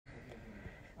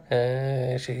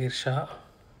ശീർഷ.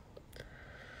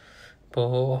 ഇപ്പോൾ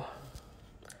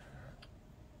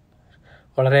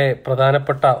വളരെ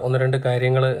പ്രധാനപ്പെട്ട ഒന്ന് രണ്ട്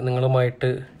കാര്യങ്ങൾ നിങ്ങളുമായിട്ട്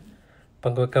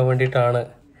പങ്കുവെക്കാൻ വേണ്ടിയിട്ടാണ്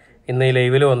ഇന്ന് ഈ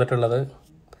ലൈവിൽ വന്നിട്ടുള്ളത്.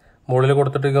 മുകളിൽ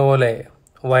കൊടുത്തിട്ടുള്ള പോലെ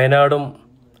വയനാടും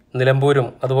നിലമ്പൂരും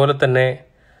അതുപോലെ തന്നെ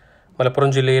മലപ്പുറം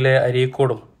ജില്ലയിലെ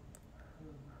അരീക്കോടും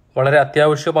വളരെ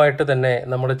അത്യാവശ്യമായിട്ട് തന്നെ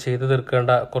നമ്മൾ ചെയ്തു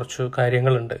തീർക്കേണ്ട കുറച്ച്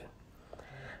കാര്യങ്ങളുണ്ട്.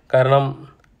 കാരണം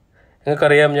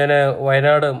നിങ്ങൾക്കറിയാം, ഞാൻ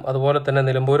വയനാടും അതുപോലെ തന്നെ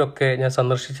നിലമ്പൂരൊക്കെ ഞാൻ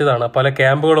സന്ദർശിച്ചതാണ്. പല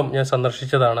ക്യാമ്പുകളും ഞാൻ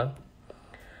സന്ദർശിച്ചതാണ്.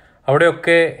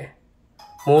 അവിടെയൊക്കെ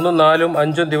 3, 4,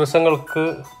 5 ദിവസങ്ങൾക്ക്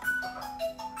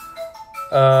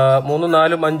 3,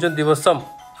 4, 5 ദിവസം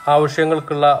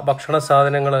ആവശ്യങ്ങൾക്കുള്ള ഭക്ഷണ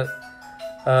സാധനങ്ങൾ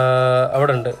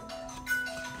അവിടെ ഉണ്ട്.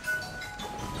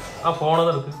 ആ ഫോണ്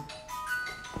നിൽക്ക്,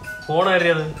 ഫോൺ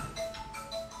അറിയത്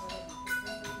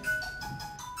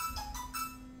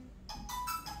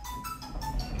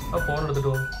ആ ഫോൺ എടുത്തിട്ട്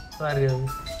പോകും അറിയത്.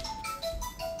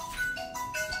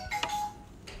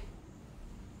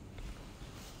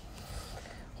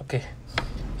 ഓക്കെ,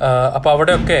 അപ്പോൾ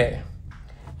അവിടെയൊക്കെ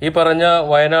ഈ പറഞ്ഞ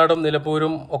വയനാടും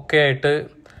നിലമ്പൂരും ഒക്കെ ആയിട്ട്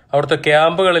അവിടുത്തെ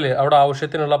ക്യാമ്പുകളിൽ അവിടെ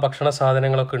ആവശ്യത്തിനുള്ള ഭക്ഷണ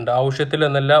സാധനങ്ങളൊക്കെ ഉണ്ട്. ആവശ്യത്തിൽ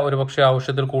എന്നല്ല, ഒരു പക്ഷേ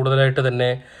ആവശ്യത്തിൽ കൂടുതലായിട്ട്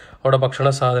തന്നെ അവിടെ ഭക്ഷണ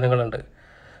സാധനങ്ങളുണ്ട്.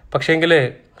 പക്ഷേങ്കിൽ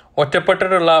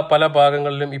ഒറ്റപ്പെട്ടിട്ടുള്ള പല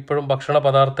ഭാഗങ്ങളിലും ഇപ്പോഴും ഭക്ഷണ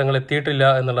പദാർത്ഥങ്ങൾ എത്തിയിട്ടില്ല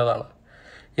എന്നുള്ളതാണ്.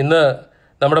 ഇന്ന്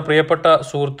നമ്മുടെ പ്രിയപ്പെട്ട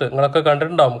സുഹൃത്ത്, നിങ്ങളൊക്കെ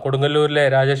കണ്ടിട്ടുണ്ടാവും, കൊടുങ്ങല്ലൂരിലെ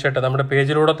രാജേഷ് ചേട്ടൻ നമ്മുടെ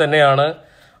പേജിലൂടെ തന്നെയാണ്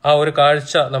ആ ഒരു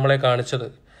കാഴ്ച നമ്മളെ കാണിച്ചത്.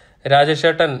 രാജേഷ്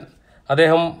ചേട്ടൻ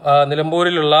അദ്ദേഹം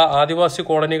നിലമ്പൂരിലുള്ള ആദിവാസി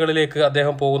കോളനികളിലേക്ക്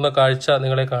അദ്ദേഹം പോകുന്ന കാഴ്ച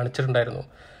നിങ്ങളെ കാണിച്ചിട്ടുണ്ടായിരുന്നു.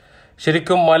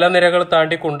 ശരിക്കും മലനിരകൾ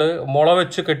താണ്ടിക്കൊണ്ട് മുള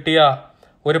വെച്ച് കെട്ടിയ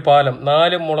ഒരു പാലം,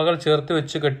 4 മുളകൾ ചേർത്ത്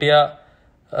വെച്ച് കെട്ടിയ,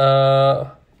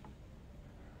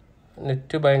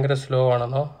 നെറ്റ് ഭയങ്കര സ്ലോ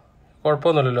ആണെന്നോ,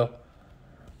 കുഴപ്പമൊന്നുമില്ലല്ലോ,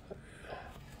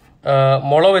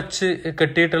 മുള വെച്ച്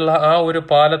കെട്ടിയിട്ടുള്ള ആ ഒരു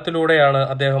പാലത്തിലൂടെയാണ്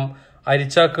അദ്ദേഹം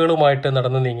അരിച്ചാക്കുകളുമായിട്ട്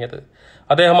നടന്നു നീങ്ങിയത്.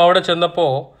 അദ്ദേഹം അവിടെ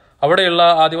ചെന്നപ്പോൾ അവിടെയുള്ള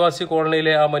ആദിവാസി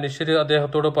കോളനിയിലെ ആ മനുഷ്യർ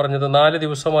അദ്ദേഹത്തോട് പറഞ്ഞത് 4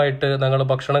 ദിവസമായിട്ട് ഞങ്ങൾ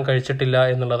ഭക്ഷണം കഴിച്ചിട്ടില്ല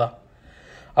എന്നുള്ളതാണ്.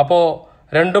 അപ്പോൾ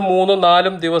 2, 3,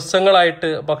 4 ദിവസങ്ങളായിട്ട്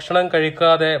ഭക്ഷണം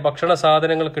കഴിക്കാതെ, ഭക്ഷണ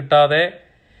സാധനങ്ങൾ കിട്ടാതെ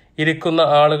ഇരിക്കുന്ന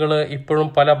ആളുകൾ ഇപ്പോഴും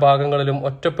പല ഭാഗങ്ങളിലും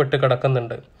ഒറ്റപ്പെട്ട്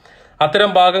കിടക്കുന്നുണ്ട്.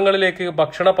 അത്തരം ഭാഗങ്ങളിലേക്ക്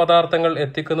ഭക്ഷണ പദാർത്ഥങ്ങൾ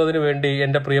എത്തിക്കുന്നതിന് വേണ്ടി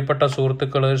എൻ്റെ പ്രിയപ്പെട്ട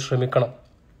സുഹൃത്തുക്കൾ ശ്രമിക്കണം.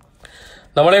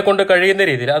 നമ്മളെ കൊണ്ട് കഴിയുന്ന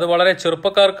രീതിയിൽ. അത് വളരെ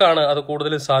ചെറുപ്പക്കാർക്കാണ് അത്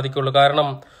കൂടുതലും സാധിക്കുള്ളൂ. കാരണം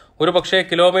ഒരു പക്ഷേ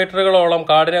കിലോമീറ്ററുകളോളം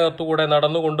കാടിനകത്തുകൂടെ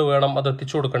നടന്നുകൊണ്ട് വേണം അത്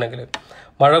എത്തിച്ചു കൊടുക്കണമെങ്കിൽ.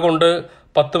 മഴ കൊണ്ട്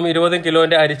 10, 20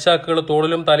 കിലോന്റെ അരിച്ചാക്കുകൾ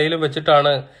തോളിലും തലയിലും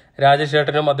വെച്ചിട്ടാണ് രാജേഷ്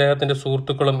ചേട്ടനും അദ്ദേഹത്തിന്റെ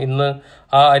സുഹൃത്തുക്കളും ഇന്ന്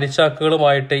ആ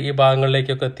അരിച്ചാക്കുകളുമായിട്ട് ഈ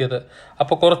ഭാഗങ്ങളിലേക്കൊക്കെ എത്തിയത്.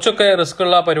 അപ്പോൾ കുറച്ചൊക്കെ റിസ്ക്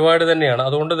ഉള്ള പരിപാടി തന്നെയാണ്.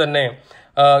 അതുകൊണ്ട് തന്നെ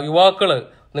യുവാക്കൾ,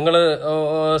 നിങ്ങൾ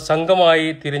സംഘമായി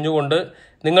തിരിഞ്ഞുകൊണ്ട്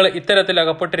നിങ്ങൾ ഇത്തരത്തിൽ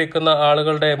അകപ്പെട്ടിരിക്കുന്ന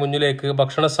ആളുകളുടെ മുന്നിലേക്ക്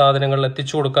ഭക്ഷണ സാധനങ്ങൾ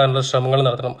എത്തിച്ചു കൊടുക്കാനുള്ള ശ്രമങ്ങൾ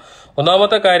നടത്തണം.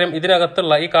 ഒന്നാമത്തെ കാര്യം,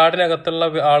 ഇതിനകത്തുള്ള ഈ കാടിനകത്തുള്ള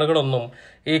ആളുകളൊന്നും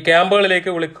ഈ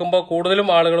ക്യാമ്പുകളിലേക്ക് വിളിക്കുമ്പോൾ കൂടുതലും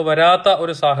ആളുകൾ വരാത്ത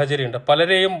ഒരു സാഹചര്യമുണ്ട്.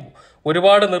 പലരെയും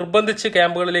ഒരുപാട് നിർബന്ധിച്ച്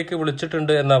ക്യാമ്പുകളിലേക്ക്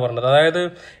വിളിച്ചിട്ടുണ്ട് എന്നാണ് പറഞ്ഞത്. അതായത്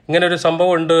ഇങ്ങനെ ഒരു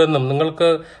സംഭവം ഉണ്ട് എന്നും നിങ്ങൾക്ക്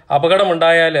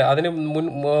അപകടമുണ്ടായാൽ അതിന്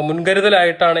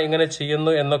മുൻകരുതലായിട്ടാണ് ഇങ്ങനെ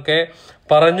ചെയ്യുന്നു എന്നൊക്കെ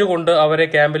പറഞ്ഞുകൊണ്ട് അവരെ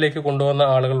ക്യാമ്പിലേക്ക് കൊണ്ടുവന്ന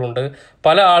ആളുകളുണ്ട്.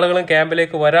 പല ആളുകളും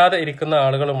ക്യാമ്പിലേക്ക് വരാതെ ഇരിക്കുന്ന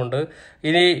ആളുകളുമുണ്ട്.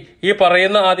 ഇനി ഈ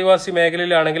പറയുന്ന ആദിവാസി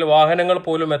മേഖലയിലാണെങ്കിൽ വാഹനങ്ങൾ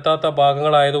പോലും എത്താത്ത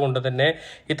ഭാഗങ്ങളായതുകൊണ്ട് തന്നെ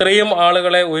ഇത്രയും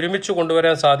ആളുകളെ ഒരുമിച്ച്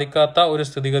കൊണ്ടുവരാൻ സാധിക്കാത്ത ഒരു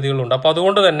സ്ഥിതിഗതികളുണ്ട്. അപ്പോൾ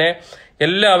അതുകൊണ്ട് തന്നെ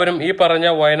എല്ലാവരും ഈ പറഞ്ഞ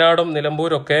വയനാടും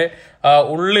നിലമ്പൂരൊക്കെ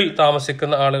ഉള്ളിൽ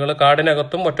താമസിക്കുന്ന ആളുകൾ,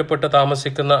 കാടിനകത്തും ഒറ്റപ്പെട്ട്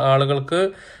താമസിക്കുന്ന ആളുകൾക്ക്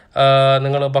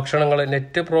നിങ്ങൾ ഭക്ഷണങ്ങൾ,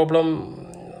 നെറ്റ് പ്രോബ്ലം,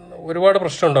 ഒരുപാട്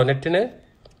പ്രശ്നമുണ്ടോ നെറ്റിന്?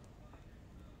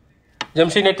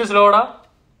 ജംഷി, നെറ്റ് സ്ലോടാ?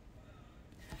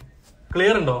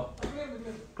 ക്ലിയർ ഉണ്ടോ?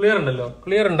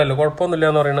 ക്ലിയർ ഉണ്ടല്ലോ, കുഴപ്പമൊന്നുമില്ല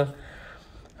എന്ന് പറയുന്നത്.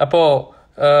 അപ്പോൾ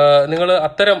നിങ്ങൾ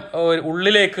അത്തരം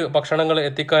ഉള്ളിലേക്ക് ഭക്ഷണങ്ങൾ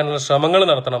എത്തിക്കാനുള്ള ശ്രമങ്ങൾ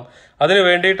നടത്തണം. അതിനു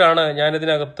വേണ്ടിയിട്ടാണ്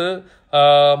ഞാനിതിനകത്ത്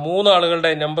 3 ആളുകളുടെ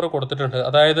നമ്പർ കൊടുത്തിട്ടുണ്ട്.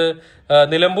 അതായത്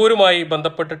നിലമ്പൂരുമായി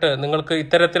ബന്ധപ്പെട്ടിട്ട് നിങ്ങൾക്ക്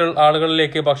ഇത്തരത്തിലുള്ള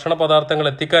ആളുകളിലേക്ക് ഭക്ഷണ പദാർത്ഥങ്ങൾ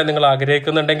എത്തിക്കാൻ നിങ്ങൾ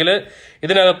ആഗ്രഹിക്കുന്നുണ്ടെങ്കിൽ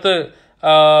ഇതിനകത്ത്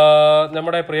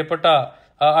നമ്മുടെ പ്രിയപ്പെട്ട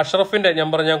അഷ്റഫിന്റെ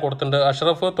നമ്പർ ഞാൻ കൊടുത്തിട്ടുണ്ട്.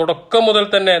 അഷ്റഫ് തുടക്കം മുതൽ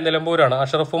തന്നെ നിലമ്പൂരാണ്.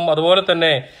 അഷ്റഫും അതുപോലെ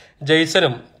തന്നെ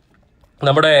ജയ്സനും,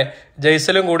 നമ്മുടെ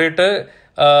ജയ്സലും കൂടിയിട്ട്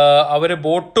അവർ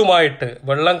ബോട്ടുമായിട്ട്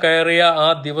വെള്ളം കയറിയ ആ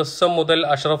ദിവസം മുതൽ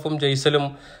അഷ്റഫും ജയ്സലും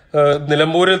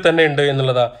നിലമ്പൂരിൽ തന്നെ ഉണ്ട്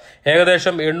എന്നുള്ളതാണ്.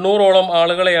 ഏകദേശം 800ഓളം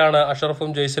ആളുകളെയാണ് അഷ്റഫും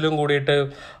ജയ്സലും കൂടിയിട്ട്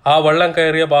ആ വെള്ളം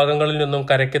കയറിയ ഭാഗങ്ങളിൽ നിന്നും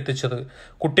കരക്കെത്തിച്ചത്.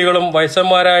 കുട്ടികളും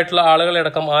വയസ്സന്മാരായിട്ടുള്ള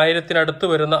ആളുകളടക്കം 1000-നടുത്ത്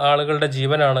വരുന്ന ആളുകളുടെ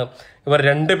ജീവനാണ് ഇവർ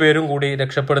 2 പേരും കൂടി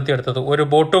രക്ഷപ്പെടുത്തിയെടുത്തത്. ഒരു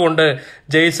ബോട്ട് കൊണ്ട്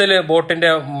ജയ്സല്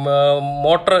ബോട്ടിന്റെ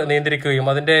മോട്ടർ നിയന്ത്രിക്കുകയും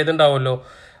അതിന്റെ ഇതുണ്ടാവുമല്ലോ,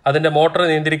 അതിൻ്റെ മോട്ടോർ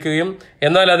നിയന്ത്രിക്കുകയും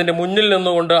എന്നാൽ അതിൻ്റെ മുന്നിൽ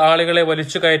നിന്നുകൊണ്ട് ആളുകളെ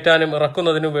വലിച്ചു കയറ്റാനും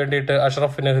ഇറക്കുന്നതിനും വേണ്ടിയിട്ട്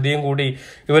അഷ്റഫ് നഹ്ദിയും കൂടി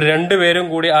ഇവർ രണ്ടുപേരും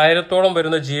കൂടി 1000-ഓളം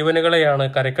വരുന്ന ജീവനുകളെയാണ്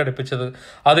കരക്കടുപ്പിച്ചത്.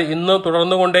 അത് ഇന്ന്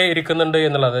തുടർന്നുകൊണ്ടേ ഇരിക്കുന്നുണ്ട്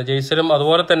എന്നുള്ളത്. ജയ്സലും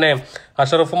അതുപോലെ തന്നെ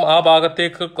അഷ്റഫും ആ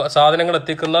ഭാഗത്തേക്ക് സാധനങ്ങൾ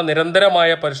എത്തിക്കുന്ന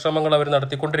നിരന്തരമായ പരിശ്രമങ്ങൾ അവർ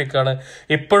നടത്തിക്കൊണ്ടിരിക്കുകയാണ്.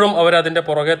 ഇപ്പോഴും അവർ അതിൻ്റെ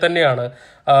പുറകെ തന്നെയാണ്.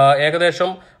 ഏകദേശം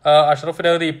അഷ്റഫ്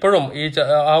നഹ്ദി ഇപ്പോഴും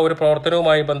ആ ഒരു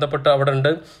പ്രവർത്തനവുമായി ബന്ധപ്പെട്ട് അവിടെ ഉണ്ട്.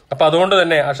 അപ്പം അതുകൊണ്ട്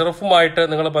തന്നെ അഷ്റഫുമായിട്ട്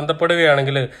നിങ്ങൾ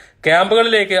ബന്ധപ്പെടുകയാണെങ്കിൽ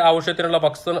ക്യാമ്പുകളിലേക്ക് ആവശ്യത്തിനുള്ള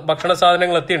ഭക്ഷണ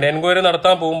സാധനങ്ങൾ എത്തിയിട്ടുണ്ട്. എൻക്വയറി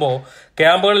നടത്താൻ പോകുമ്പോൾ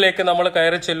ക്യാമ്പുകളിലേക്ക് നമ്മൾ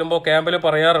കയറി ചെല്ലുമ്പോൾ ക്യാമ്പിൽ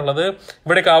പറയാറുള്ളത്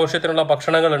ഇവിടേക്ക് ആവശ്യത്തിനുള്ള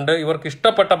ഭക്ഷണങ്ങളുണ്ട്, ഇവർക്ക്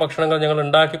ഇഷ്ടപ്പെട്ട ഭക്ഷണങ്ങൾ ഞങ്ങൾ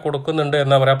ഉണ്ടാക്കി കൊടുക്കുന്നുണ്ട്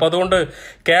എന്നാ പറയാം. അപ്പം അതുകൊണ്ട്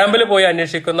ക്യാമ്പിൽ പോയി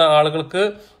അന്വേഷിക്കുന്ന ആളുകൾക്ക്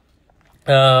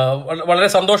വളരെ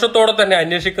സന്തോഷത്തോടെ തന്നെ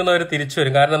അന്വേഷിക്കുന്നവർ തിരിച്ചു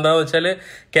വരും. കാരണം എന്താണെന്ന് വെച്ചാൽ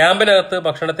ക്യാമ്പിനകത്ത്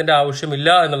ഭക്ഷണത്തിന്റെ ആവശ്യമില്ല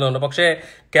എന്നുള്ളതുകൊണ്ട്. പക്ഷേ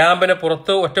ക്യാമ്പിന്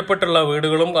പുറത്ത് ഒറ്റപ്പെട്ടുള്ള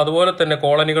വീടുകളും അതുപോലെ തന്നെ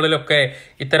കോളനികളിലൊക്കെ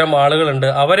ഇത്തരം ആളുകളുണ്ട്.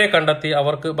 അവരെ കണ്ടെത്തി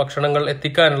അവർക്ക് ഭക്ഷണങ്ങൾ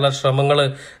എത്തിക്കാനുള്ള ശ്രമങ്ങൾ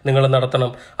നിങ്ങൾ നടത്തണം.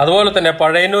 അതുപോലെ തന്നെ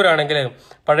പഴയന്നൂരാണെങ്കിൽ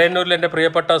പഴയന്നൂരിൽ എൻ്റെ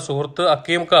പ്രിയപ്പെട്ട സുഹൃത്ത്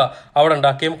ഹക്കീംക അവിടെ ഉണ്ട്.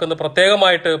 ഹക്കീംക എന്ന്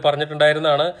പ്രത്യേകമായിട്ട്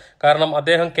പറഞ്ഞിട്ടുണ്ടായിരുന്നതാണ്. കാരണം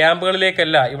അദ്ദേഹം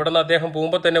ക്യാമ്പുകളിലേക്കല്ല, ഇവിടെ നിന്ന് അദ്ദേഹം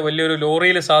പോകുമ്പോൾ തന്നെ വലിയൊരു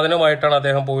ലോറിയിൽ സാധനമായിട്ടാണ്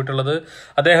അദ്ദേഹം പോയിട്ടുള്ളത്.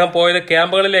 അദ്ദേഹം പോയത്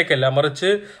ക്യാമ്പുകളിലേക്കല്ല, മറിച്ച്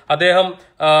അദ്ദേഹം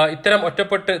ഇത്തരം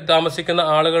ഒറ്റപ്പെട്ട് താമസിക്കുന്ന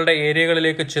ആളുകളുടെ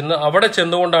ഏരിയകളിലേക്ക് ചെന്ന് അവിടെ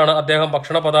ചെന്നുകൊണ്ടാണ് അദ്ദേഹം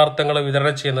ഭക്ഷണ പദാർത്ഥങ്ങൾ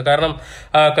വിതരണം ചെയ്യുന്നത്. കാരണം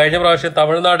കഴിഞ്ഞ പ്രാവശ്യം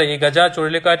തമിഴ്നാട് ഈ ഗജ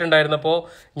ചുഴലിക്കാറ്റുണ്ടായിരുന്നപ്പോൾ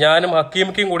ഞാനും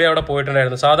ഹക്കീംക്കും കൂടി അവിടെ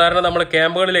പോയിട്ടുണ്ടായിരുന്നു. സാധാരണ നമ്മൾ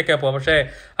ക്യാമ്പുകളിലേക്കാണ് പോകുക, പക്ഷേ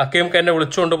ഹക്കീംക്ക് എന്നെ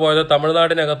വിളിച്ചുകൊണ്ട് പോയത്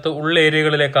തമിഴ്നാടിനകത്ത് ഉള്ള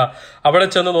ഏരിയകളിലേക്കാണ്. അവിടെ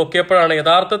ചെന്ന് നോക്കിയപ്പോഴാണ്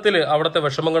യഥാർത്ഥത്തിൽ അവിടുത്തെ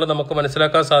വിഷമങ്ങൾ നമുക്ക്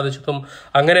മനസ്സിലാക്കാൻ സാധിച്ചതും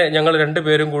അങ്ങനെ ഞങ്ങൾ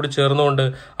രണ്ടുപേരും കൂടി ചേർന്നുകൊണ്ട്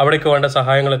അവിടേക്ക് വേണ്ട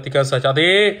സഹായങ്ങൾ എത്തിക്കാൻ സാധിച്ചു.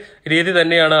 അതേ രീതി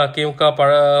തന്നെയാണ് ഹക്കീംക്ക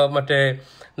മറ്റേ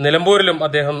നിലമ്പൂരിലും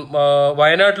അദ്ദേഹം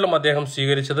വയനാട്ടിലും അദ്ദേഹം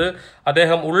സ്വീകരിച്ചത്.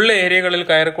 അദ്ദേഹം ഉള്ള ഏരിയകളിൽ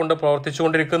കയറിക്കൊണ്ട്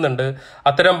പ്രവർത്തിച്ചുകൊണ്ടിരിക്കുന്നുണ്ട്.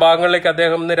 അത്തരം ഭാഗങ്ങളിലേക്ക്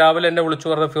അദ്ദേഹം ഇന്ന് രാവിലെ എന്നെ വിളിച്ചു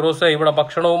പറഞ്ഞ ഫിറോസെ ഇവിടെ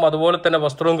ഭക്ഷണവും അതുപോലെ തന്നെ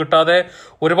വസ്ത്രവും കിട്ടാതെ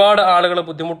ഒരുപാട് ആളുകൾ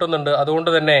ബുദ്ധിമുട്ടുന്നുണ്ട്, അതുകൊണ്ട്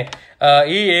തന്നെ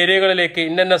ഈ ഏരിയകളിലേക്ക്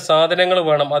ഇന്ന സാധനങ്ങൾ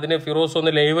വേണം, അതിന് ഫിറോസ്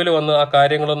ഒന്ന് ലൈവിൽ വന്ന് ആ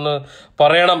കാര്യങ്ങളൊന്ന്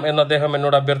പറയണം എന്ന് അദ്ദേഹം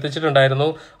എന്നോട് അഭ്യർത്ഥിച്ചിട്ടുണ്ടായിരുന്നു.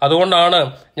 അതുകൊണ്ടാണ്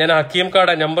ഞാൻ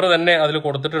ഹക്കീംക്കാടെ നമ്പർ തന്നെ അതിൽ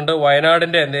കൊടുത്തിട്ടുണ്ട്.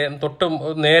 വയനാടിന്റെ തൊട്ട്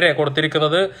നേരെ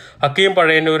കൊടുത്തിരിക്കുന്നത് ഹക്കീം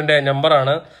പഴയന്നൂരിന്റെ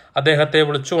നമ്പറാണ്. അദ്ദേഹത്തെ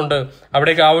വിളിച്ചുകൊണ്ട്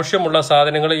അവിടേക്ക് ആവശ്യമുള്ള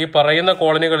സാധനങ്ങൾ ഈ പറയുന്ന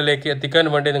കോളനികളിലേക്ക് എത്തിക്കാൻ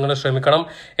വേണ്ടി നിങ്ങൾ ശ്രമിക്കണം.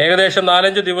 ഏകദേശം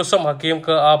 4-5 ദിവസം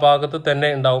ഹക്കീംക്ക് ആ ഭാഗത്ത് തന്നെ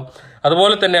ഉണ്ടാവും.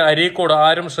 അതുപോലെ തന്നെ അരീക്കോട്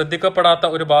ആരും ശ്രദ്ധിക്കപ്പെടാത്ത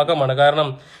ഒരു ഭാഗമാണ്. കാരണം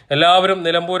എല്ലാവരും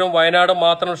നിലമ്പൂരും വയനാടും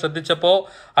മാത്രം ശ്രദ്ധിച്ചപ്പോൾ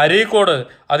അരീക്കോട്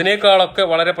അതിനേക്കാളൊക്കെ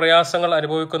വളരെ പ്രയാസങ്ങൾ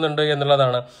അനുഭവിക്കുന്നുണ്ട്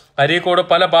എന്നുള്ളതാണ്. അരീക്കോട്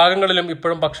പല ഭാഗങ്ങളിലും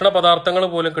ഇപ്പോഴും ഭക്ഷണ പദാർത്ഥങ്ങൾ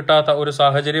പോലും കിട്ടാത്ത ഒരു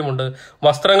സാഹചര്യമുണ്ട്,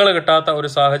 വസ്ത്രങ്ങൾ കിട്ടാത്ത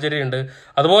ഒരു സാഹചര്യമുണ്ട്.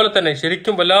 അതുപോലെ തന്നെ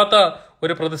ശരിക്കും വല്ലാത്ത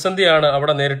ഒരു പ്രതിസന്ധിയാണ്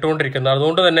അവിടെ നേരിട്ടുകൊണ്ടിരിക്കുന്നത്.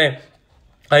 അതുകൊണ്ട് തന്നെ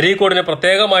അരീക്കോടിനെ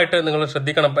പ്രത്യേകമായിട്ട് നിങ്ങൾ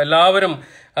ശ്രദ്ധിക്കണം. എല്ലാവരും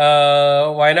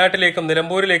വയനാട്ടിലേക്കും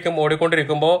നിലമ്പൂരിലേക്കും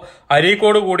ഓടിക്കൊണ്ടിരിക്കുമ്പോൾ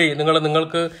അരീക്കോട് കൂടി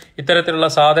നിങ്ങൾക്ക് ഇത്തരത്തിലുള്ള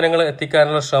സാധനങ്ങൾ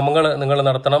എത്തിക്കാനുള്ള ശ്രമങ്ങൾ നിങ്ങൾ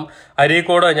നടത്തണം.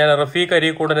 അരീക്കോട് ഞാൻ റഫീഖ്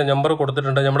അരീക്കോടിന്റെ നമ്പർ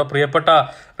കൊടുത്തിട്ടുണ്ട്. നമ്മുടെ പ്രിയപ്പെട്ട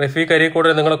റഫീഖ്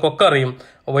അരീക്കോടിനെ നിങ്ങൾക്കൊക്കെ അറിയും.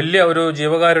 വലിയ ഒരു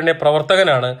ജീവകാരുണ്യ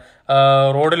പ്രവർത്തകനാണ്.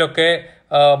 റോഡിലൊക്കെ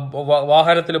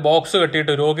വാഹനത്തിൽ ബോക്സ്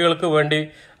കെട്ടിയിട്ട് രോഗികൾക്ക് വേണ്ടി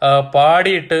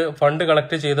പാടിയിട്ട് ഫണ്ട്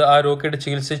കളക്ട് ചെയ്ത് ആ രോഗിയുടെ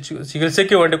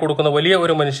ചികിത്സയ്ക്ക് വേണ്ടി കൊടുക്കുന്ന വലിയ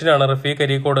ഒരു മനുഷ്യനാണ് റഫീഖ്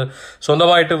അരീക്കോട്.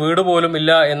 സ്വന്തമായിട്ട് വീട് പോലും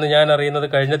ഇല്ല എന്ന് ഞാൻ അറിയുന്നത്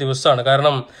കഴിഞ്ഞ ദിവസമാണ്.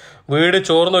 കാരണം വീട്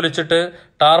ചോർന്നൊലിച്ചിട്ട്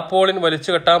ടാർപോളിൻ വലിച്ചു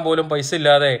കെട്ടാൻ പോലും പൈസ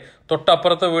ഇല്ലാതെ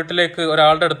തൊട്ടപ്പുറത്തെ വീട്ടിലേക്ക്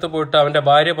ഒരാളുടെ അടുത്ത് പോയിട്ട് അവൻ്റെ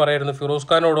ഭാര്യ പറയായിരുന്നു ഫിറോസ്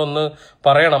ഖാനോടൊന്ന്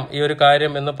പറയണം ഈ ഒരു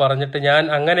കാര്യം എന്ന് പറഞ്ഞിട്ട്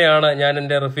അങ്ങനെയാണ് ഞാൻ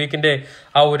എൻ്റെ റഫീഖിൻ്റെ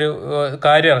ആ ഒരു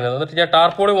കാര്യം അറിഞ്ഞത്. എന്നിട്ട് ഞാൻ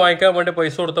ടാർപോളിൻ വാങ്ങിക്കാൻ വേണ്ടി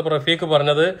പൈസ കൊടുത്തപ്പോൾ റഫീഖ്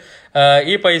പറഞ്ഞത്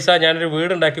ഈ പൈസ ഞാനൊരു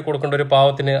വീടുണ്ടാക്കി കൊടുക്കേണ്ട ഒരു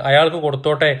പാവത്തിന് അയാൾക്ക്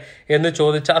കൊടുത്തോട്ടെ എന്ന്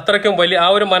ചോദിച്ച അത്രയ്ക്കും വലിയ ആ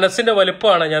ഒരു മനസ്സിന്റെ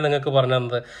വലുപ്പമാണ് ഞാൻ നിങ്ങൾക്ക് പറഞ്ഞു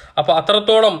തന്നത്. അപ്പോൾ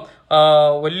അത്രത്തോളം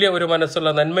വലിയ ഒരു മനസ്സുള്ള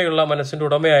നന്മയുള്ള മനസ്സിന്റെ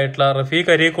ഉടമയായിട്ടുള്ള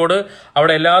റഫീഖ് അരീക്കോട്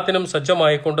അവിടെ എല്ലാത്തിനും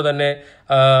സജ്ജമായിക്കൊണ്ട് തന്നെ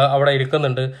അവിടെ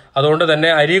ഇരിക്കുന്നുണ്ട്. അതുകൊണ്ട് തന്നെ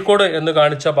അരീക്കോട് എന്ന്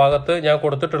കാണിച്ച ഭാഗത്ത് ഞാൻ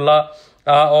കൊടുത്തിട്ടുള്ള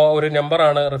ആ ഒരു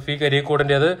നമ്പറാണ് റഫീഖ്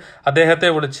അരീക്കോടിൻ്റെത്. അദ്ദേഹത്തെ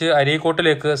വിളിച്ച്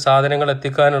അരീക്കോട്ടിലേക്ക് സാധനങ്ങൾ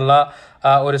എത്തിക്കാനുള്ള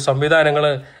ഒരു സംവിധാനങ്ങൾ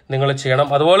നിങ്ങൾ ചെയ്യണം.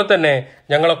 അതുപോലെ തന്നെ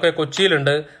ഞങ്ങളൊക്കെ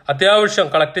കൊച്ചിയിലുണ്ട്. അത്യാവശ്യം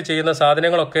കളക്ട് ചെയ്യുന്ന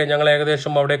സാധനങ്ങളൊക്കെ ഞങ്ങൾ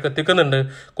ഏകദേശം അവിടേക്ക് എത്തിക്കുന്നുണ്ട്.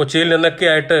 കൊച്ചിയിൽ നിന്നൊക്കെ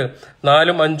ആയിട്ട്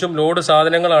 4-5 ലോഡ്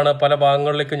സാധനങ്ങളാണ് പല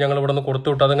ഭാഗങ്ങളിലേക്കും ഞങ്ങൾ ഇവിടെ നിന്ന്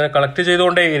കൊടുത്തുവിട്ടു. അതിങ്ങനെ കളക്ട്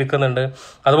ചെയ്തുകൊണ്ടേ ഇരിക്കുന്നുണ്ട്.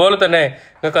 അതുപോലെ തന്നെ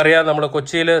നിങ്ങൾക്കറിയാം നമ്മൾ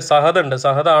കൊച്ചിയിൽ സഹദുണ്ട്.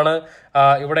 സഹദാണ്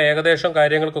ഇവിടെ ഏകദേശം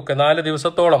കാര്യങ്ങൾക്കൊക്കെ 4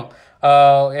 ദിവസത്തോളം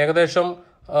ഏകദേശം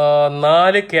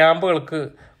 4 ക്യാമ്പുകൾക്ക്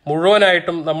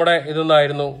മുഴുവനായിട്ടും നമ്മുടെ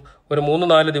ഇതൊന്നായിരുന്നു ഒരു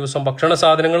 3-4 ദിവസം ഭക്ഷണ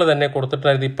സാധനങ്ങൾ തന്നെ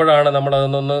കൊടുത്തിട്ടായിരുന്നു. ഇപ്പോഴാണ് നമ്മൾ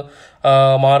അതൊന്നൊന്ന്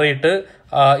മാറിയിട്ട്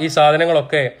ഈ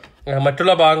സാധനങ്ങളൊക്കെ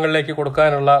മറ്റുള്ള ഭാഗങ്ങളിലേക്ക്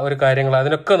കൊടുക്കാനുള്ള ഒരു കാര്യങ്ങൾ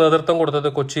അതിനൊക്കെ നേതൃത്വം കൊടുത്തത്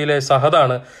കൊച്ചിയിലെ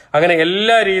സഹദാണ്. അങ്ങനെ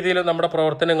എല്ലാ രീതിയിലും നമ്മുടെ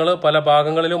പ്രവർത്തനങ്ങൾ പല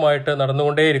ഭാഗങ്ങളിലുമായിട്ട്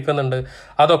നടന്നുകൊണ്ടേ ഇരിക്കുന്നുണ്ട്.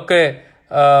 അതൊക്കെ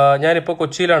ഞാനിപ്പോൾ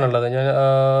കൊച്ചിയിലാണുള്ളത്. ഞാൻ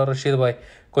റഷീദ് ഭായ്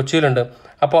കൊച്ചിയിലുണ്ട്.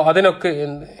 അപ്പോൾ അതിനൊക്കെ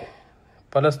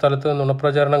പല സ്ഥലത്ത്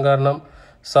നുണപ്രചാരണം കാരണം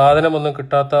സാധനമൊന്നും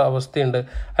കിട്ടാത്ത അവസ്ഥയുണ്ട്.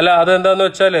 അല്ല, അതെന്താന്ന്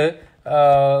വെച്ചാൽ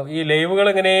ഈ ലൈവുകൾ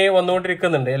ഇങ്ങനെ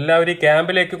വന്നുകൊണ്ടിരിക്കുന്നുണ്ട്. എല്ലാവരും ഈ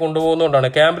ക്യാമ്പിലേക്ക് കൊണ്ടുപോകുന്നതുകൊണ്ടാണ്.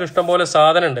 ക്യാമ്പിൽ ഇഷ്ടംപോലെ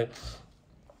സാധനമുണ്ട്.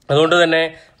 അതുകൊണ്ട് തന്നെ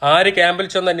ആര് ക്യാമ്പിൽ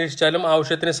ചെന്ന് അന്വേഷിച്ചാലും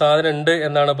ആവശ്യത്തിന് സാധനം ഉണ്ട്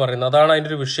എന്നാണ് പറയുന്നത്. അതാണ് അതിൻ്റെ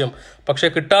ഒരു വിഷയം. പക്ഷെ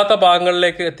കിട്ടാത്ത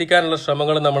ഭാഗങ്ങളിലേക്ക് എത്തിക്കാനുള്ള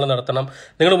ശ്രമങ്ങൾ നമ്മൾ നടത്തണം.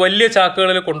 നിങ്ങൾ വലിയ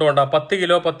ചാക്കുകളിൽ കൊണ്ടുപോകണ്ട.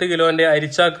 10 കിലോന്റെ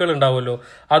അരിച്ചാക്കുകൾ ഉണ്ടാവുമല്ലോ,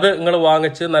 അത് നിങ്ങൾ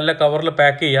വാങ്ങിച്ച് നല്ല കവറിൽ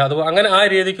പാക്ക് ചെയ്യുക. അത് അങ്ങനെ ആ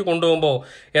രീതിക്ക് കൊണ്ടുപോകുമ്പോൾ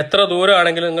എത്ര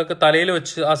ദൂരമാണെങ്കിലും നിങ്ങൾക്ക് തലയിൽ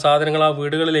വെച്ച് ആ സാധനങ്ങൾ ആ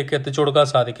വീടുകളിലേക്ക് എത്തിച്ചു കൊടുക്കാൻ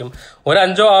സാധിക്കും. ഒരു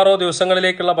 5-6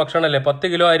 ദിവസങ്ങളിലേക്കുള്ള ഭക്ഷണമല്ലേ.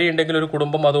 10 കിലോ അരി ഉണ്ടെങ്കിൽ ഒരു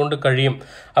കുടുംബം അതുകൊണ്ട് കഴിയും.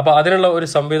 അപ്പോൾ അതിനുള്ള ഒരു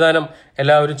സംവിധാനം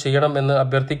എല്ലാവരും ചെയ്യണം എന്ന്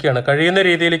അഭ്യർത്ഥിക്കുകയാണ്. കഴിയുന്ന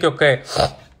രീതിയിലേക്കൊക്കെ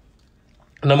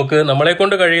നമ്മളെ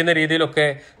കൊണ്ട് കഴിയുന്ന രീതിയിലൊക്കെ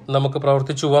നമുക്ക്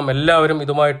പ്രവർത്തിച്ചു പോകാം. എല്ലാവരും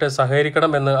ഇതുമായിട്ട്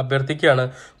സഹകരിക്കണം എന്ന് അഭ്യർത്ഥിക്കുകയാണ്.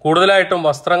 കൂടുതലായിട്ടും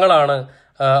വസ്ത്രങ്ങളാണ്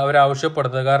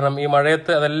അവരാവശ്യപ്പെടുന്നത്. കാരണം ഈ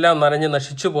മഴയത്ത് അതെല്ലാം നനഞ്ഞ്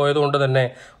നശിച്ചു പോയതുകൊണ്ട് തന്നെ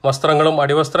വസ്ത്രങ്ങളും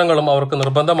അടിവസ്ത്രങ്ങളും അവർക്ക്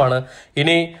നിർബന്ധമാണ്.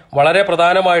 ഇനി വളരെ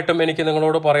പ്രധാനമായിട്ടും എനിക്ക്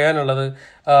നിങ്ങളോട് പറയാനുള്ളത്,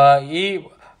 ഈ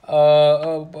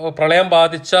പ്രളയം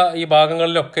ബാധിച്ച ഈ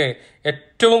ഭാഗങ്ങളിലൊക്കെ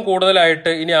ഏറ്റവും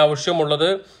കൂടുതലായിട്ട് ഇനി ആവശ്യമുള്ളത്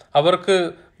അവർക്ക്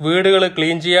വീടുകൾ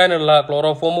ക്ലീൻ ചെയ്യാനുള്ള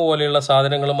ക്ലോറോഫോം പോലെയുള്ള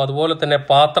സാധനങ്ങളും അതുപോലെ തന്നെ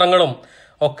പാത്രങ്ങളും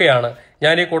ഒക്കെയാണ്.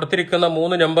 ഞാൻ ഈ കൊടുത്തിരിക്കുന്ന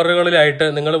 3 നമ്പറുകളിലായിട്ട്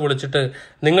നിങ്ങൾ വിളിച്ചിട്ട്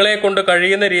നിങ്ങളെ കൊണ്ട്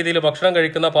കഴിയുന്ന രീതിയിൽ ഭക്ഷണം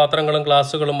കഴിക്കുന്ന പാത്രങ്ങളും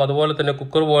ഗ്ലാസുകളും അതുപോലെ തന്നെ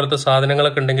കുക്കർ പോലത്തെ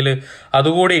സാധനങ്ങളൊക്കെ ഉണ്ടെങ്കിൽ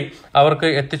അതുകൂടി അവർക്ക്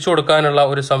എത്തിച്ചു കൊടുക്കാനുള്ള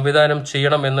ഒരു സംവിധാനം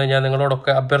ചെയ്യണം എന്ന് ഞാൻ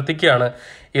നിങ്ങളോടൊക്കെ അഭ്യർത്ഥിക്കുകയാണ്.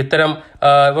 ഇത്തരം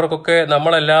ഇവർക്കൊക്കെ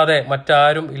നമ്മളല്ലാതെ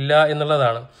മറ്റാരും ഇല്ല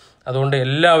എന്നുള്ളതാണ്. അതുകൊണ്ട്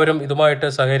എല്ലാവരും ഇതുമായിട്ട്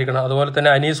സഹകരിക്കണം. അതുപോലെ തന്നെ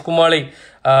അനീസ് കുമാളി,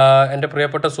 എൻ്റെ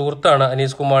പ്രിയപ്പെട്ട സുഹൃത്താണ്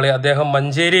അനീസ് കുമാളി. അദ്ദേഹം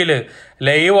മഞ്ചേരിയിൽ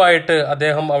ലൈവായിട്ട്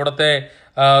അദ്ദേഹം അവിടുത്തെ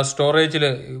സ്റ്റോറേജിൽ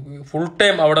ഫുൾ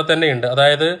ടൈം അവിടെ തന്നെയുണ്ട്.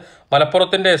 അതായത്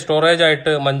മലപ്പുറത്തിൻ്റെ സ്റ്റോറേജ്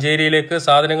ആയിട്ട് മഞ്ചേരിയിലേക്ക്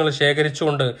സാധനങ്ങൾ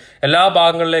ശേഖരിച്ചുകൊണ്ട് എല്ലാ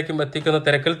ഭാഗങ്ങളിലേക്കും എത്തിക്കുന്ന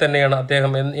തിരക്കിൽ തന്നെയാണ്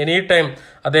അദ്ദേഹം. എനി ടൈം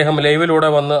അദ്ദേഹം ലൈവിലൂടെ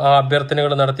വന്ന് ആ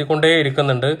അഭ്യർത്ഥനകൾ നടത്തിക്കൊണ്ടേ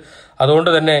ഇരിക്കുന്നുണ്ട്. അതുകൊണ്ട്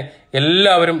തന്നെ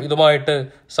എല്ലാവരും ഇതുമായിട്ട്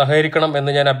സഹകരിക്കണം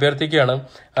എന്ന് ഞാൻ അഭ്യർത്ഥിക്കുകയാണ്.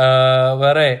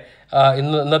 വേറെ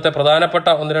ഇന്നത്തെ പ്രധാനപ്പെട്ട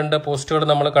 1-2 പോസ്റ്റുകൾ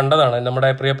നമ്മൾ കണ്ടതാണ്.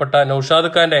 നമ്മുടെ പ്രിയപ്പെട്ട നൗഷാദ്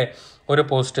ഖാന്റെ ഒരു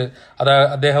പോസ്റ്റ്, അത്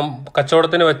അദ്ദേഹം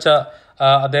കച്ചവടത്തിന് വെച്ച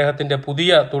അദ്ദേഹത്തിന്റെ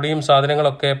പുതിയ തുണിയും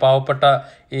സാധനങ്ങളൊക്കെ പാവപ്പെട്ട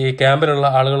ഈ ക്യാമ്പിലുള്ള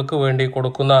ആളുകൾക്ക് വേണ്ടി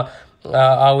കൊടുക്കുന്ന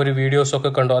ആ ഒരു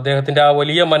വീഡിയോസൊക്കെ കണ്ടു. അദ്ദേഹത്തിന്റെ ആ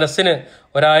വലിയ മനസ്സിന്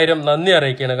 1000 നന്ദി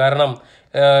അറിയിക്കുകയാണ്. കാരണം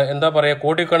എന്താ പറയുക,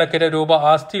 കോടിക്കണക്കിന് രൂപ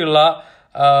ആസ്തിയുള്ള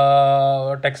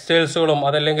ടെക്സ്റ്റൈൽസുകളും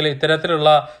അതല്ലെങ്കിൽ ഇത്തരത്തിലുള്ള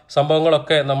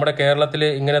സംഭവങ്ങളൊക്കെ നമ്മുടെ കേരളത്തിൽ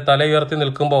ഇങ്ങനെ തലയുയർത്തി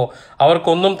നിൽക്കുമ്പോൾ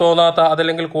അവർക്കൊന്നും തോന്നാത്ത,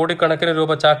 അതല്ലെങ്കിൽ കോടിക്കണക്കിന്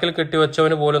രൂപ ചാക്കിൽ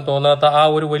കെട്ടിവെച്ചവന് പോലും തോന്നാത്ത ആ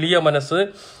ഒരു വലിയ മനസ്സ്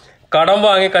കടം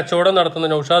വാങ്ങി കച്ചവടം നടത്തുന്ന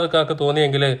നൗഷാദ് ഖാക്ക്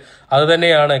തോന്നിയെങ്കിൽ അത്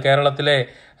തന്നെയാണ് കേരളത്തിലെ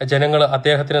ജനങ്ങൾ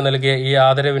അദ്ദേഹത്തിന് നൽകിയ ഈ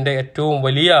ആദരവിന്റെ ഏറ്റവും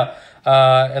വലിയ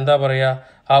എന്താ പറയുക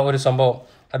ആ ഒരു സംഭവം.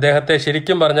 അദ്ദേഹത്തെ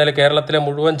ശരിക്കും പറഞ്ഞാൽ കേരളത്തിലെ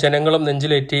മുഴുവൻ ജനങ്ങളും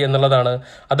നെഞ്ചിലേറ്റി എന്നുള്ളതാണ്.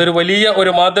 അതൊരു വലിയ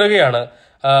ഒരു മാതൃകയാണ്.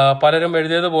 പലരും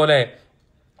എഴുതിയതുപോലെ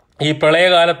ഈ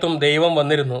പ്രളയകാലത്തും ദൈവം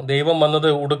വന്നിരുന്നു. ദൈവം വന്നത്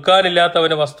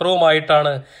ഉടുക്കാനില്ലാത്തവന്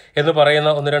വസ്ത്രവുമായിട്ടാണ് എന്ന് പറയുന്ന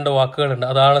 1-2 വാക്കുകളുണ്ട്.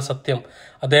 അതാണ് സത്യം.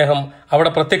 അദ്ദേഹം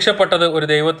അവിടെ പ്രത്യക്ഷപ്പെട്ടത് ഒരു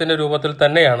ദൈവത്തിന്റെ രൂപത്തിൽ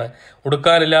തന്നെയാണ്.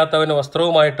 ഉടുക്കാനില്ലാത്തവന്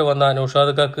വസ്ത്രവുമായിട്ട് വന്ന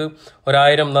നൗഷാദ് ഖാക്ക്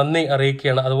 1000 നന്ദി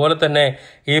അറിയിക്കുകയാണ്. അതുപോലെ തന്നെ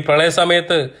ഈ പ്രളയ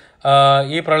സമയത്ത്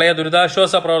ഈ പ്രളയ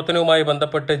ദുരിതാശ്വാസ പ്രവർത്തനവുമായി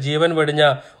ബന്ധപ്പെട്ട് ജീവൻ വെടിഞ്ഞ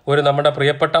നമ്മുടെ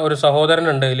പ്രിയപ്പെട്ട ഒരു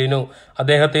സഹോദരനുണ്ട്, ലിനു.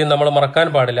 അദ്ദേഹത്തെയും നമ്മൾ മറക്കാൻ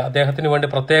പാടില്ല. അദ്ദേഹത്തിന് വേണ്ടി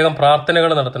പ്രത്യേകം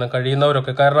പ്രാർത്ഥനകൾ നടത്തണം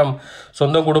കഴിയുന്നവരൊക്കെ. കാരണം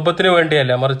സ്വന്തം കുടുംബത്തിന്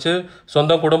വേണ്ടിയല്ല, മറിച്ച്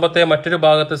സ്വന്തം കുടുംബത്തെ മറ്റൊരു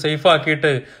ഭാഗത്ത് സേഫ്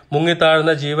ആക്കിയിട്ട്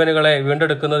മുങ്ങിത്താഴുന്ന ജീവനുകളെ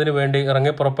വീണ്ടെടുക്കുന്നതിന് വേണ്ടി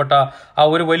ഇറങ്ങി പുറപ്പെട്ട ആ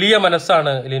ഒരു വലിയ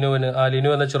മനസ്സാണ് ലിനുവിന്. ആ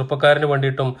ലിനു എന്ന ചെറുപ്പക്കാരന്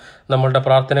വേണ്ടിയിട്ടും നമ്മളുടെ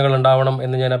പ്രാർത്ഥനകൾ ഉണ്ടാവണം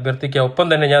എന്ന് ഞാൻ അഭ്യർത്ഥിക്കുക. ഒപ്പം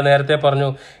തന്നെ ഞാൻ നേരത്തെ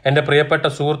പറഞ്ഞു, എൻ്റെ പ്രിയപ്പെട്ട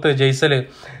സുഹൃത്ത്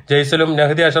ജയ്സലും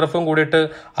നഹദി അഷറഫും കൂടിയിട്ട്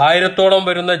 1000-ഓളം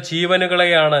വരുന്ന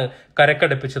ജീവനുകളെയാണ്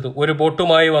കരക്കടുപ്പിച്ചത്. ഒരു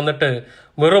ബോട്ടുമായി വന്നിട്ട്,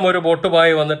 വെറും ഒരു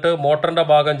ബോട്ടുമായി വന്നിട്ട് മോട്ടറിന്റെ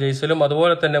ഭാഗം ജയ്സലും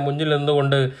അതുപോലെ തന്നെ മുന്നിൽ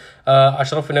നിന്നുകൊണ്ട്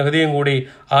അഷ്റഫ് നഹദിയും കൂടി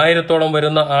 1000-ഓളം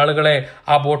വരുന്ന ആളുകളെ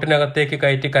ആ ബോട്ടിനകത്തേക്ക്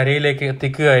കയറ്റി കരയിലേക്ക്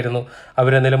എത്തിക്കുകയായിരുന്നു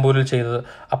അവരെ നിലമ്പൂരിൽ ചെയ്തത്.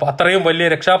 അപ്പൊ അത്രയും വലിയ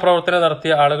രക്ഷാപ്രവർത്തനം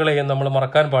നടത്തിയ ആളുകളെയും നമ്മൾ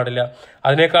മറക്കാൻ പാടില്ല.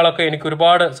 അതിനേക്കാളൊക്കെ എനിക്ക്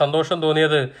ഒരുപാട് സന്തോഷം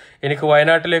തോന്നിയത്, എനിക്ക്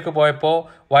വയനാട്ടിലേക്ക് പോയപ്പോൾ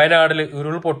വയനാട്ടിൽ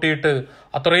ഉരുൾപൊട്ടിയിട്ട്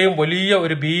അത്രയും വലിയ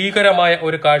ഒരു ഭീകരമായ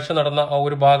ഒരു കാഴ്ച നടന്ന ആ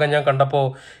ഒരു ഭാഗം ഞാൻ കണ്ടപ്പോൾ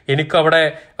എനിക്കവിടെ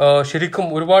ശരിക്കും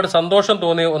ഒരുപാട് സന്തോഷം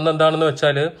തോന്നിയ ഒന്നെന്താണെന്ന്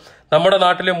വെച്ചാൽ, നമ്മുടെ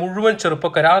നാട്ടിലെ മുഴുവൻ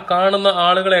ചെറുപ്പക്കാർ, ആ കാണുന്ന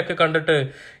ആളുകളെയൊക്കെ കണ്ടിട്ട്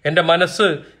എൻ്റെ മനസ്സ്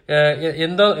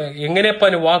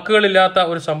എങ്ങനെയപ്പാൻ വാക്കുകളില്ലാത്ത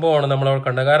ഒരു സംഭവമാണ് നമ്മളവിടെ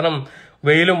കണ്ടത്. കാരണം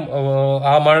വെയിലും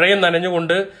ആ മഴയും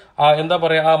നനഞ്ഞുകൊണ്ട് എന്താ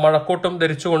പറയുക, ആ മഴക്കോട്ടും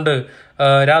ധരിച്ചുകൊണ്ട്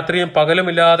രാത്രിയും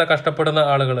പകലുമില്ലാതെ കഷ്ടപ്പെടുന്ന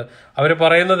ആളുകൾ. അവർ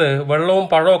പറയുന്നത് വെള്ളവും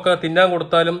പഴവും ഒക്കെ തിന്നാൻ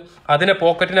കൊടുത്താലും അതിനെ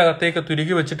പോക്കറ്റിനകത്തേക്ക്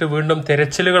തുരുകി വെച്ചിട്ട് വീണ്ടും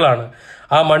തെരച്ചിലുകളാണ്.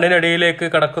 ആ മണ്ണിനടിയിലേക്ക്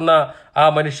കിടക്കുന്ന ആ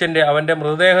മനുഷ്യന്റെ, അവന്റെ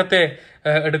മൃതദേഹത്തെ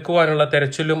എടുക്കുവാനുള്ള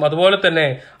തെരച്ചിലും അതുപോലെ തന്നെ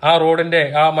ആ റോഡിന്റെ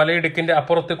ആ മലയിടുക്കിന്റെ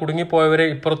അപ്പുറത്ത് കുടുങ്ങിപ്പോയവരെ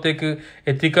ഇപ്പുറത്തേക്ക്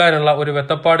എത്തിക്കാനുള്ള ഒരു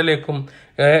വെത്തപ്പാടിലേക്കും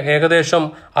ഏകദേശം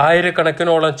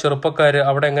 1000കണക്കിനോളം ചെറുപ്പക്കാർ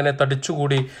അവിടെ ഇങ്ങനെ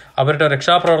തടിച്ചുകൂടി അവരുടെ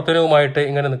രക്ഷാപ്രവർത്തനവുമായിട്ട്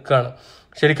ഇങ്ങനെ നിൽക്കുകയാണ്.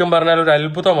 ശരിക്കും പറഞ്ഞാൽ ഒരു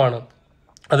അത്ഭുതമാണ്.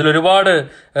 അതിലൊരുപാട്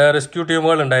റെസ്ക്യൂ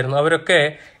ടീമുകൾ ഉണ്ടായിരുന്നു. അവരൊക്കെ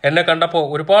എന്നെ കണ്ടപ്പോൾ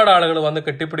ഒരുപാട് ആളുകൾ വന്ന്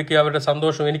കെട്ടിപ്പിടിക്കുക, അവരുടെ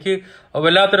സന്തോഷം എനിക്ക്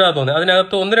വല്ലാത്തൊരാ തോന്നി.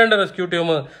 അതിനകത്ത് 1-2 റെസ്ക്യൂ ടീം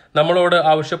നമ്മളോട്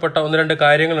ആവശ്യപ്പെട്ട 1-2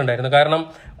 കാര്യങ്ങളുണ്ടായിരുന്നു. കാരണം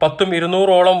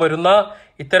 100-200ഓളം വരുന്ന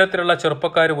ഇത്തരത്തിലുള്ള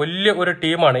ചെറുപ്പക്കാർ വലിയ ഒരു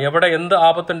ടീമാണ്. എവിടെ എന്ത്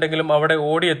ആപത്തുണ്ടെങ്കിലും അവിടെ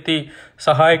ഓടിയെത്തി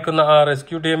സഹായിക്കുന്ന ആ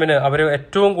റെസ്ക്യൂ ടീമിന് അവർ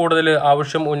ഏറ്റവും കൂടുതൽ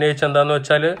ആവശ്യം ഉന്നയിച്ച എന്താണെന്ന്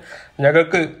വെച്ചാൽ,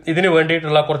 ഞങ്ങൾക്ക് ഇതിന്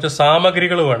വേണ്ടിയിട്ടുള്ള കുറച്ച്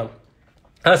സാമഗ്രികൾ വേണം.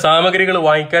 ആ സാമഗ്രികൾ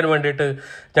വാങ്ങിക്കാൻ വേണ്ടിയിട്ട്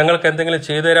ഞങ്ങൾക്ക് എന്തെങ്കിലും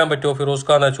ചെയ്തു തരാൻ പറ്റുമോ ഫിറോസ്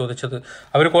ഖാൻ എന്നാണ് ചോദിച്ചത്.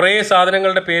 അവർ കുറേ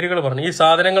സാധനങ്ങളുടെ പേരുകൾ പറഞ്ഞു. ഈ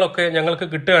സാധനങ്ങളൊക്കെ ഞങ്ങൾക്ക്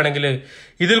കിട്ടുകയാണെങ്കിൽ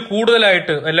ഇതിൽ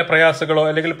കൂടുതലായിട്ട് വല്ല പ്രയാസങ്ങളോ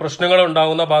അല്ലെങ്കിൽ പ്രശ്നങ്ങളോ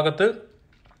ഉണ്ടാകുന്ന ഭാഗത്ത്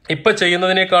ഇപ്പം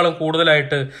ചെയ്യുന്നതിനേക്കാളും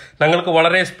കൂടുതലായിട്ട് ഞങ്ങൾക്ക്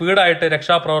വളരെ സ്പീഡായിട്ട്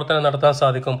രക്ഷാപ്രവർത്തനം നടത്താൻ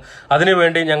സാധിക്കും.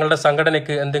 അതിനുവേണ്ടി ഞങ്ങളുടെ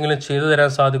സംഘടനയ്ക്ക് എന്തെങ്കിലും ചെയ്തു തരാൻ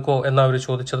സാധിക്കുമോ എന്നാണ് അവർ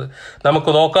ചോദിച്ചത്.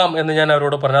 നമുക്ക് നോക്കാം എന്ന് ഞാൻ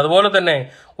അവരോട് പറഞ്ഞു. അതുപോലെ തന്നെ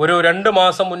ഒരു 2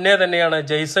 മാസം മുന്നേ തന്നെയാണ്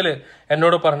ജയ്സൽ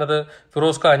എന്നോട് പറഞ്ഞത്,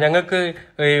 ഫിറോസ് ഖാൻ ഞങ്ങൾക്ക്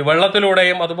ഈ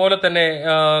വെള്ളത്തിലൂടെയും അതുപോലെ തന്നെ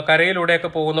കരയിലൂടെയൊക്കെ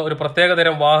പോകുന്ന ഒരു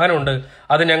പ്രത്യേകതരം വാഹനമുണ്ട്,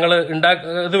 അത് ഞങ്ങൾ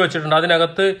ഇത് വെച്ചിട്ടുണ്ട്.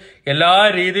 അതിനകത്ത് എല്ലാ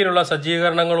രീതിയിലുള്ള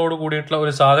സജ്ജീകരണങ്ങളോട് കൂടിയിട്ടുള്ള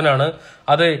ഒരു സാധനമാണ്.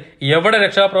 അത് എവിടെ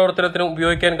രക്ഷാപ്രവർത്തനത്തിന്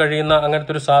ഉപയോഗിക്കാൻ കഴിയുന്ന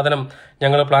അങ്ങനത്തെ ഒരു സാധനം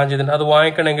ഞങ്ങൾ പ്ലാൻ ചെയ്തിട്ടുണ്ട്. അത്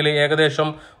വാങ്ങിക്കണമെങ്കിൽ ഏകദേശം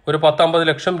ഒരു 10-50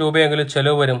 ലക്ഷം രൂപയെങ്കിലും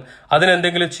ചെലവ് വരും.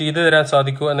 അതിനെന്തെങ്കിലും ചെയ്തു തരാൻ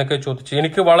സാധിക്കുമോ എന്നൊക്കെ ചോദിച്ചു.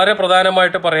 എനിക്ക് വളരെ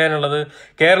പ്രധാനമായിട്ട് പറയാനുള്ളത്,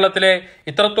 കേരളത്തിലെ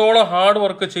ഇത്രത്തോളം ഹാർഡ്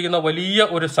വർക്ക് ചെയ്യുന്ന വലിയ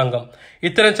ഒരു സംഘം,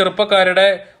 ഇത്തരം ചെറുപ്പക്കാരുടെ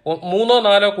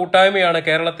 3-4 കൂട്ടായ്മയാണ്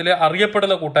കേരളത്തിലെ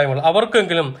അറിയപ്പെടുന്ന കൂട്ടായ്മകൾ.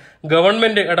 അവർക്കെങ്കിലും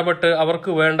ഗവൺമെന്റ് ഇടപെട്ട്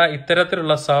അവർക്ക് വേണ്ട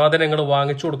ഇത്തരത്തിലുള്ള സാധനങ്ങൾ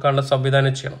വാങ്ങിച്ചു കൊടുക്കാനുള്ള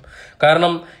സംവിധാനം ചെയ്യണം.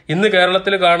 കാരണം ഇന്ന്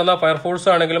കേരളത്തിൽ കാണുന്ന ഫയർഫോഴ്സ്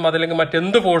ആണെങ്കിലും അതല്ലെങ്കിൽ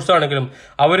മറ്റെന്ത് ഫോഴ്സ് ആണെങ്കിലും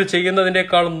അവർ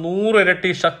ചെയ്യുന്നതിനേക്കാൾ 100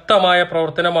 ഇരട്ടി ശക്തമായ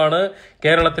പ്രവർത്തനമാണ്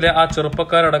കേരളത്തിലെ ആ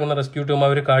ചെറുപ്പക്കാരടങ്ങുന്ന റെസ്ക്യൂ ടീം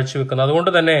അവർ കാഴ്ചവെക്കുന്നത്.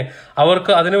 അതുകൊണ്ട് തന്നെ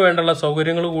അവർക്ക് അതിനു വേണ്ടുള്ള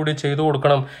സൗകര്യങ്ങൾ കൂടി ചെയ്തു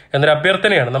കൊടുക്കണം എന്നൊരു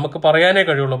അഭ്യർത്ഥനയാണ് നമുക്ക് പറയാനേ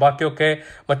കഴിയുള്ളൂ. ബാക്കിയൊക്കെ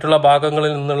മറ്റുള്ള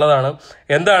ഭാഗങ്ങളിൽ നിന്നുള്ളതാണ്.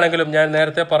 എന്താണെങ്കിലും ഞാൻ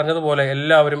നേരത്തെ പറഞ്ഞതുപോലെ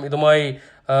എല്ലാവരും ഇതുമായി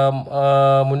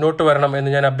മുന്നോട്ട് വരണം എന്ന്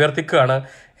ഞാൻ അഭ്യർത്ഥിക്കുകയാണ്.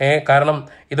 കാരണം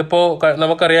ഇതിപ്പോൾ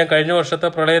നമുക്കറിയാം, കഴിഞ്ഞ വർഷത്തെ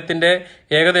പ്രളയത്തിന്റെ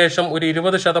ഏകദേശം ഒരു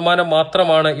 20%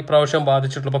 മാത്രമാണ് ഇപ്രാവശ്യം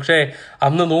ബാധിച്ചിട്ടുള്ളൂ. പക്ഷേ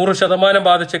അന്ന് 100%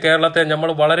 ബാധിച്ച കേരളത്തെ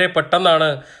നമ്മൾ വളരെ പെട്ടെന്നാണ്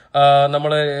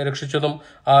നമ്മൾ രക്ഷിച്ചതും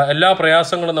എല്ലാ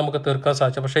പ്രയാസങ്ങളും നമുക്ക് തീർക്കാൻ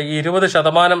സാധിച്ചു. പക്ഷേ ഈ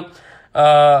 20%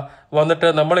 വന്നിട്ട്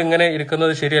നമ്മളിങ്ങനെ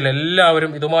ഇരിക്കുന്നത് ശരിയല്ല.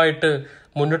 എല്ലാവരും ഇതുമായിട്ട്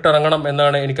മുന്നിട്ടിറങ്ങണം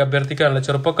എന്നാണ് എനിക്ക് അഭ്യർത്ഥിക്കാനുള്ളത്.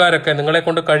 ചെറുപ്പക്കാരൊക്കെ നിങ്ങളെ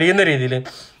കൊണ്ട് കഴിയുന്ന രീതിയിൽ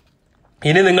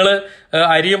ഇനി നിങ്ങൾ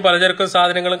അരിയും പലചരക്കും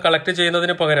സാധനങ്ങളും കളക്ട്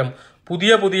ചെയ്യുന്നതിന് പകരം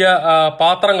പുതിയ പുതിയ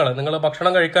പാത്രങ്ങൾ, നിങ്ങൾ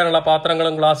ഭക്ഷണം കഴിക്കാനുള്ള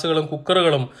പാത്രങ്ങളും ഗ്ലാസുകളും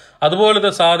കുക്കറുകളും അതുപോലത്തെ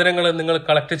സാധനങ്ങൾ നിങ്ങൾ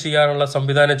കളക്ട് ചെയ്യാനുള്ള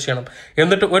സംവിധാനം ചെയ്യണം.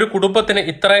 എന്നിട്ട് ഒരു കുടുംബത്തിന്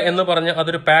ഇത്ര എന്ന് പറഞ്ഞ്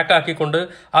അതൊരു പാക്ക് ആക്കിക്കൊണ്ട്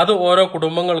അത് ഓരോ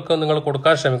കുടുംബങ്ങൾക്കും നിങ്ങൾ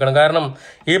കൊടുക്കാൻ ശ്രമിക്കണം. കാരണം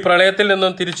ഈ പ്രളയത്തിൽ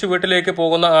നിന്നും തിരിച്ചു വീട്ടിലേക്ക്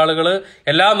പോകുന്ന ആളുകൾ,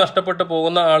 എല്ലാം നഷ്ടപ്പെട്ടു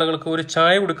പോകുന്ന ആളുകൾക്ക് ഒരു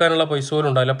ചായ കുടിക്കാനുള്ള പൈസ പോലും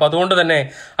ഉണ്ടാവില്ല. അപ്പൊ അതുകൊണ്ട് തന്നെ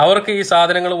അവർക്ക് ഈ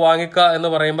സാധനങ്ങൾ വാങ്ങിക്കുക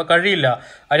എന്ന് പറയുമ്പോൾ കഴിയില്ല.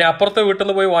 അതിന് അപ്പുറത്തെ വീട്ടിൽ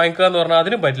നിന്ന് പോയി വാങ്ങിക്കുക എന്ന് പറഞ്ഞാൽ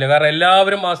അതിനും പറ്റില്ല. കാരണം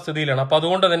എല്ലാവരും ആ സ്ഥിതിയിലാണ്. അപ്പൊ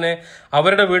അതുകൊണ്ട് തന്നെ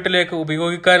അവരുടെ വീട്ടിലേക്ക്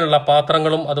ഉപയോഗിക്കാനുള്ള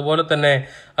പാത്രങ്ങളും അതുപോലെ തന്നെ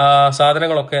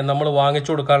സാധനങ്ങളൊക്കെ നമ്മൾ വാങ്ങിച്ചു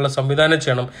കൊടുക്കാനുള്ള സംവിധാനം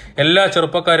ചെയ്യണം. എല്ലാ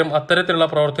ചെറുപ്പക്കാരും അത്തരത്തിലുള്ള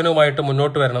പ്രവർത്തനവുമായിട്ട്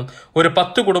മുന്നോട്ട് വരണം. ഒരു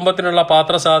 10 കുടുംബത്തിനുള്ള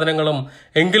പാത്ര സാധനങ്ങളും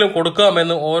എങ്കിലും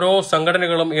കൊടുക്കാമെന്ന് ഓരോ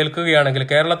സംഘടനകളും ഏൽക്കുകയാണെങ്കിൽ,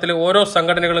 കേരളത്തിലെ ഓരോ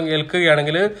സംഘടനകളും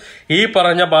ഏൽക്കുകയാണെങ്കിൽ ഈ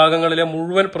പറഞ്ഞ ഭാഗങ്ങളിലെ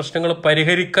മുഴുവൻ പ്രശ്നങ്ങളും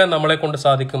പരിഹരിക്കാൻ നമ്മളെ കൊണ്ട്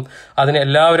സാധിക്കും. അതിന്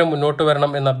എല്ലാവരും മുന്നോട്ട്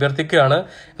വരണം എന്ന് അഭ്യർത്ഥിക്കുകയാണ്.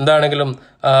 എന്താണെങ്കിലും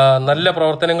നല്ല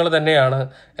പ്രവർത്തനങ്ങൾ തന്നെയാണ്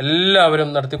എല്ലാവരും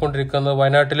നടത്തിക്കൊണ്ടിരിക്കുന്നത്.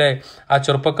 വയനാട്ടിലെ ആ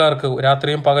ചെറുപ്പക്കാർക്ക്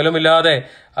രാത്രിയും പകലുമില്ലാതെ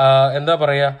എന്താ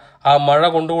പറയുക, ആ മഴ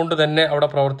കൊണ്ടുകൊണ്ട് തന്നെ അവിടെ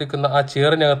പ്രവർത്തിക്കുന്ന ആ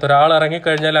ചേറിനകത്ത് ഒരാൾ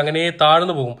ഇറങ്ങിക്കഴിഞ്ഞാൽ അങ്ങനെ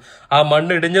താഴ്ന്നു പോകും. ആ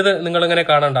മണ്ണ് ഇടിഞ്ഞത് നിങ്ങളിങ്ങനെ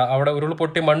കാണണ്ട, അവിടെ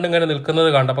ഉരുൾപൊട്ടി മണ്ണ് ഇങ്ങനെ നിൽക്കുന്നത്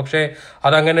കാണണ്ട. പക്ഷേ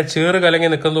അതങ്ങനെ ചേറ് കലങ്ങി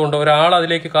നിൽക്കുന്നതുകൊണ്ട് ഒരാൾ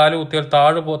അതിലേക്ക് കാല് കുത്തിയാൽ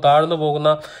താഴ്ന്നു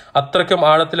പോകുന്ന അത്രയ്ക്കും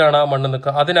ആഴത്തിലാണ് ആ മണ്ണ്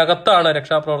നിൽക്കുക. അതിനകത്താണ്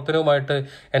രക്ഷാപ്രവർത്തനവുമായിട്ട്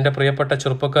എൻ്റെ പ്രിയപ്പെട്ട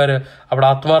ചെറുപ്പക്കാർ അവിടെ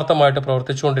ആത്മാർത്ഥമായിട്ട്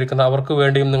പ്രവർത്തിച്ചുകൊണ്ടിരിക്കുന്നത്. അവർക്ക്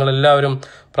വേണ്ടിയും നിങ്ങളെല്ലാവരും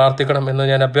പ്രാർത്ഥിക്കണം എന്ന്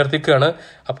ഞാൻ അഭ്യർത്ഥിക്കുകയാണ്.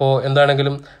 അപ്പോൾ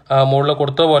എന്താണെങ്കിലും മുകളിൽ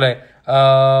കൊടുത്ത പോലെ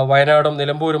വയനാടും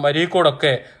നിലമ്പൂരും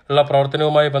അരീക്കോടൊക്കെ ഉള്ള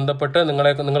പ്രവർത്തനവുമായി ബന്ധപ്പെട്ട്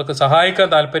നിങ്ങൾക്ക് സഹായിക്കാൻ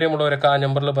താല്പര്യമുള്ളവരൊക്കെ ആ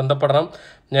നമ്പറിൽ ബന്ധപ്പെടണം.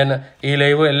 ഞാൻ ഈ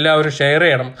ലൈവ് എല്ലാവരും ഷെയർ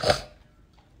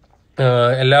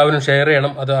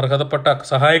ചെയ്യണം. അത് അർഹതപ്പെട്ട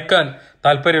സഹായിക്കാൻ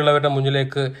താല്പര്യമുള്ളവരുടെ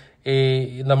മുന്നിലേക്ക്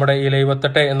നമ്മുടെ ഈ ലൈവ്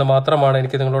എത്തട്ടെ എന്ന് മാത്രമാണ്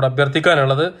എനിക്ക് നിങ്ങളോട്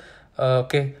അഭ്യർത്ഥിക്കാനുള്ളത്.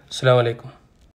 ഓക്കെ, അസ്സലാമു അലൈക്കും.